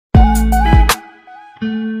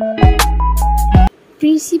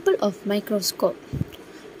Principle of microscope.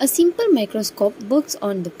 A simple microscope works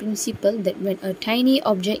on the principle that when a tiny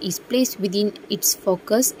object is placed within its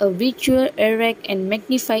focus, a virtual, erect, and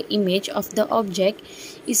magnified image of the object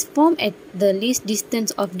is formed at the least distance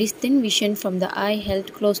of distant vision from the eye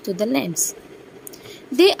held close to the lens.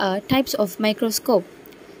 There are types of microscope,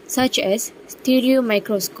 such as stereo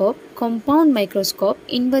microscope, compound microscope,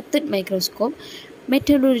 inverted microscope,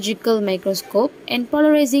 metallurgical microscope, and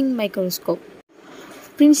polarizing microscope.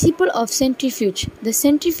 Principle of centrifuge. The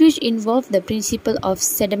centrifuge involves the principle of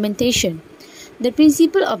sedimentation. The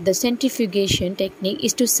principle of the centrifugation technique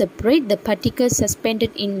is to separate the particles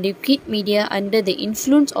suspended in liquid media under the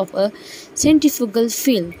influence of a centrifugal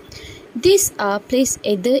field. These are placed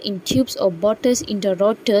either in tubes or bottles in the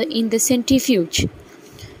rotor in the centrifuge.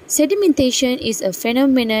 Sedimentation is a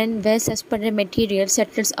phenomenon where suspended material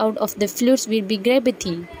settles out of the fluids with big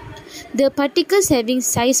gravity. The particles having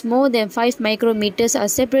size more than 5 micrometers are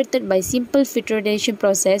separated by simple filtration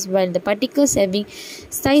process, while the particles having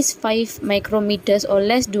size 5 micrometers or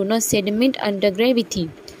less do not sediment under gravity.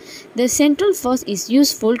 The central force is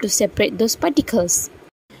useful to separate those particles.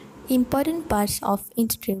 Important parts of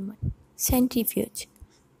instrument. Centrifuge.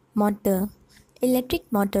 Motor. Electric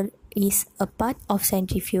motor is a part of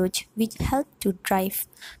centrifuge which helps to drive.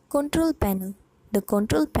 Control panel. The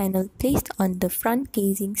control panel placed on the front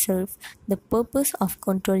casing serves the purpose of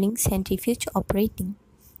controlling centrifuge operating.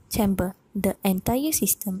 Chamber. The entire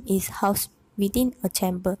system is housed within a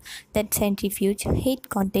chamber. That centrifuge head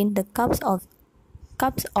contains the cups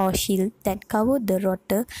or shield that cover the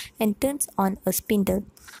rotor and turns on a spindle.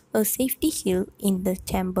 A safety shield in the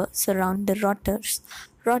chamber surrounds the rotors.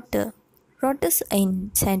 Rotors in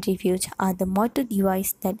centrifuge are the motor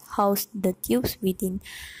device that house the tubes with the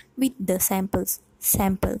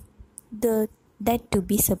that to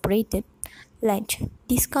be separated. Latch.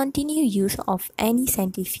 Discontinue use of any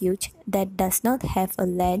centrifuge that does not have a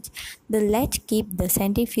latch. The latch keeps the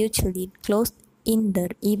centrifuge lid closed in the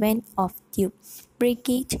event of tube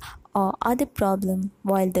breakage or other problem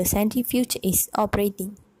while the centrifuge is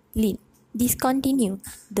operating. Lid. Discontinue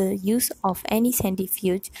the use of any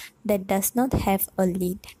centrifuge that does not have a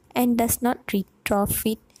lid and does not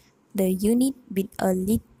retrofit the unit with a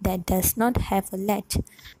lid that does not have a latch,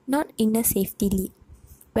 not in a safety lid.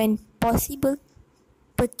 When possible,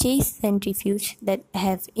 purchase centrifuge that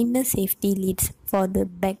have inner safety lids for the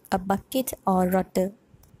bucket or rotor.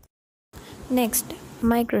 Next,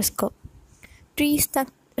 microscope. Three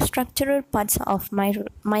structural parts of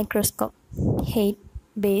microscope: head,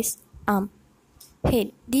 base, arm.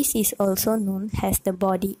 Head. This is also known as the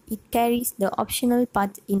body. It carries the optional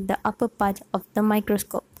part in the upper part of the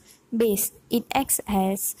microscope. Base. It acts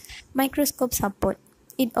as microscope support.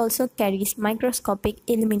 It also carries microscopic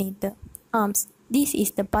illuminator. Arms. This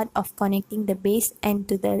is the part of connecting the base end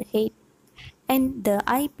to the head and the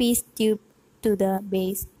eyepiece tube to the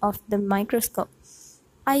base of the microscope.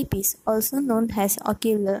 Eyepiece, also known as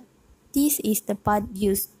ocular. This is the part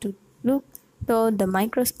used to look through the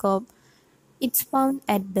microscope. It's found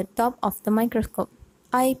at the top of the microscope.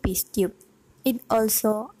 Eyepiece tube. It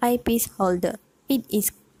also eyepiece holder.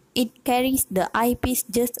 It carries the eyepiece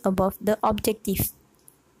just above the objective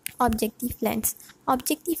lens.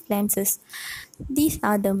 Objective lenses. These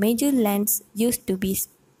are the major lenses used to be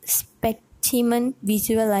specimen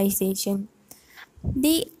visualization.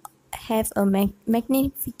 They have a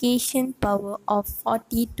magnification power of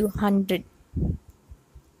 40 to 100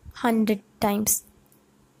 times.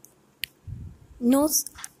 Nose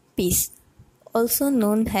piece, also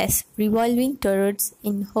known as revolving turrets,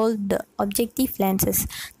 hold the objective lenses.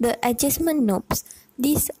 The adjustment knobs.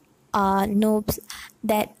 These are knobs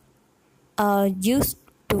that are used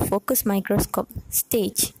to focus microscope.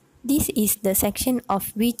 Stage. This is the section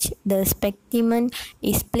of which the specimen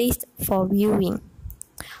is placed for viewing.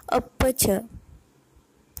 Aperture.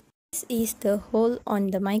 This is the hole on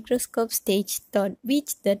the microscope stage through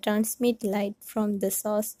which the transmit light from the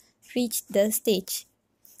source reach the stage.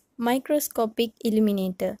 Microscopic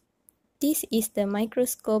illuminator. This is the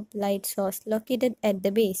microscope light source located at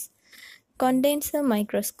the base. Condenser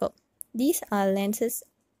microscope. These are lenses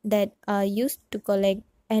that are used to collect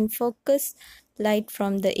and focus light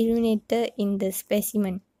from the illuminator in the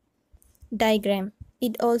specimen. Diagram.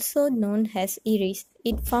 It also known as iris.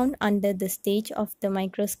 It found under the stage of the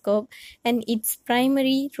microscope and its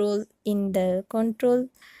primary role in the control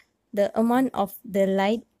the amount of the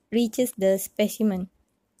light reaches the specimen.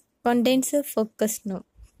 Condenser focus knob.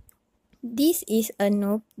 This is a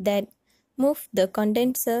knob that moves the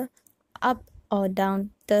condenser up or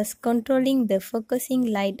down, thus controlling the focusing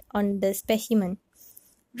light on the specimen.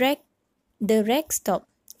 The rack stop.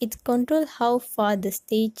 It controls how far the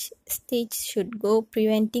stage should go,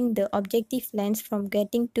 preventing the objective lens from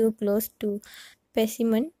getting too close to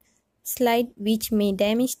specimen slide, which may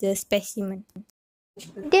damage the specimen.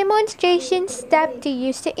 Demonstration step to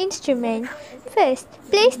use the instrument. First,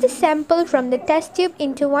 place the sample from the test tube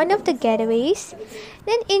into one of the getaways.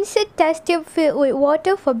 Then insert test tube filled with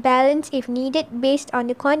water for balance if needed based on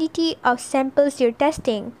the quantity of samples you're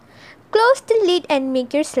testing. Close the lid and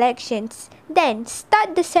make your selections. Then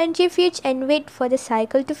start the centrifuge and wait for the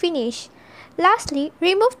cycle to finish. Lastly,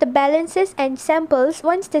 remove the balances and samples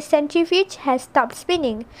once the centrifuge has stopped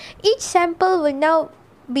spinning. Each sample will now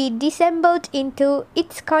be disassembled into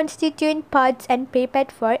its constituent parts and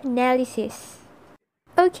prepared for analysis.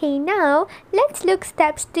 Okay, now let's look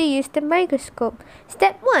steps to use the microscope.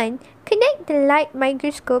 Step 1. Connect the light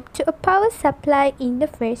microscope to a power supply in the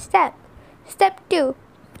first step. Step 2.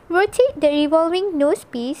 Rotate the revolving nose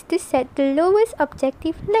piece to set the lowest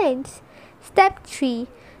objective lens. Step 3.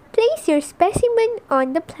 Place your specimen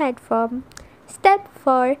on the platform. Step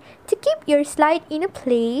 4. To keep your slide in a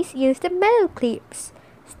place, use the metal clips.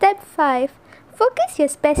 Step 5. Focus your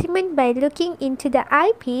specimen by looking into the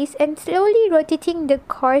eyepiece and slowly rotating the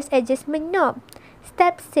coarse adjustment knob.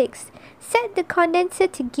 Step 6. Set the condenser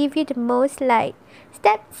to give you the most light.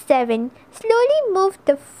 Step 7. Slowly move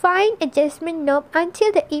the fine adjustment knob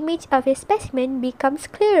until the image of your specimen becomes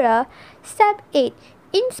clearer. Step 8.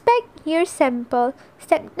 Inspect your sample.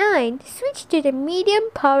 Step 9. Switch to the medium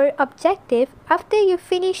power objective after you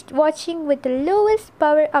finished watching with the lowest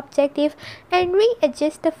power objective and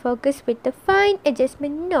readjust the focus with the fine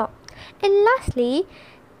adjustment knob. And lastly,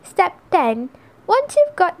 step 10. Once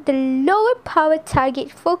you've got the lower power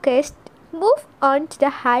target focused, move on to the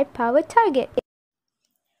high power target.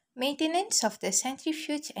 Maintenance of the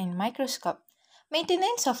centrifuge and microscope.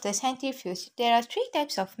 Maintenance of the centrifuge. There are three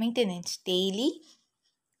types of maintenance: daily,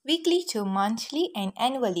 weekly to monthly, and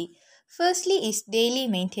annually. Firstly is daily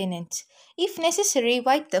maintenance. If necessary,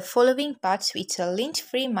 wipe the following parts with a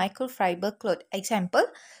lint-free microfiber cloth. Example,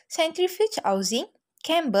 centrifuge housing,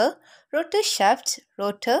 camber, rotor shafts,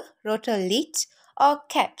 rotor lids, or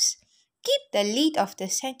caps. Keep the lid of the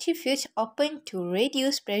centrifuge open to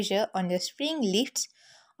reduce pressure on the spring lifts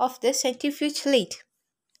of the centrifuge lid.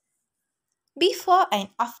 Before and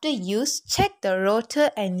after use, check the rotor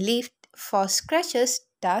and lift for scratches,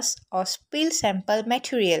 dust, or spill sample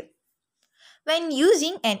material. When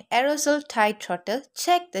using an aerosol-tight rotor,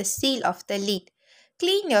 check the seal of the lid.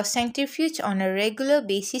 Clean your centrifuge on a regular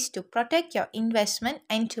basis to protect your investment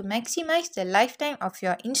and to maximize the lifetime of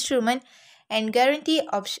your instrument and guarantee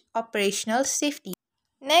operational safety.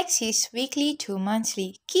 Next is weekly to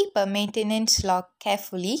monthly. Keep a maintenance log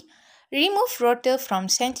carefully. Remove rotor from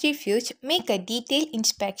centrifuge. Make a detailed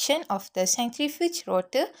inspection of the centrifuge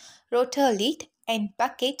rotor, rotor lid, and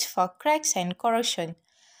buckets for cracks and corrosion.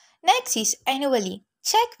 Next is annually.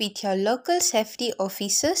 Check with your local safety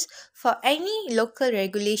officers for any local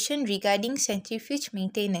regulation regarding centrifuge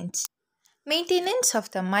maintenance. Maintenance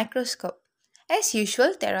of the microscope. As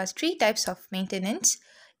usual, there are three types of maintenance: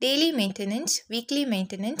 daily maintenance, weekly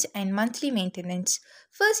maintenance, and monthly maintenance.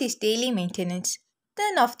 First is daily maintenance.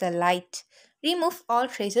 Turn off the light. Remove all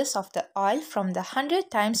traces of the oil from the 100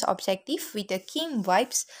 times objective with a Kim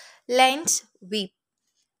wipes lens whip.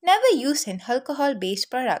 Never use an alcohol-based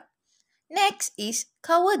product. Next is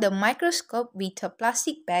cover the microscope with a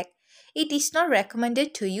plastic bag. It is not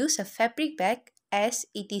recommended to use a fabric bag as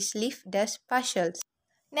it is leaf dust partials.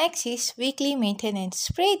 Next is weekly maintenance.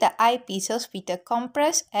 Spray the eyepieces with a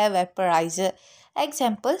compressed air vaporizer.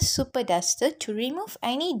 Example, super duster, to remove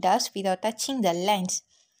any dust without touching the lens.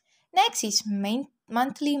 Next is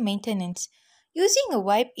monthly maintenance. Using a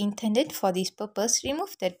wipe intended for this purpose,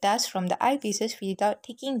 remove the dust from the eyepieces without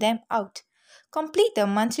taking them out. Complete the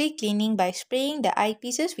monthly cleaning by spraying the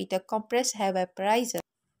eyepieces with a compressed air vaporizer.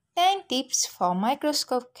 10 tips for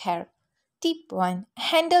microscope care. Tip 1.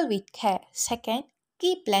 Handle with care. Second,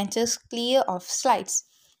 keep lenses clear of slides.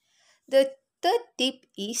 The third tip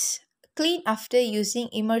is clean after using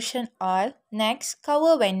immersion oil. Next,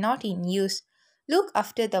 cover when not in use. Look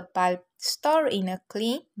after the bulb. Store in a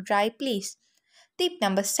clean, dry place. Tip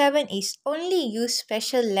number 7 is only use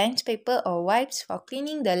special lens paper or wipes for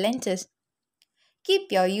cleaning the lenses.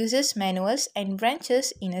 Keep your user's manuals and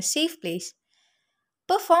branches in a safe place.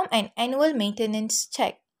 Perform an annual maintenance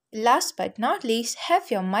check. Last but not least,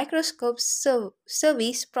 have your microscope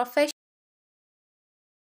service professional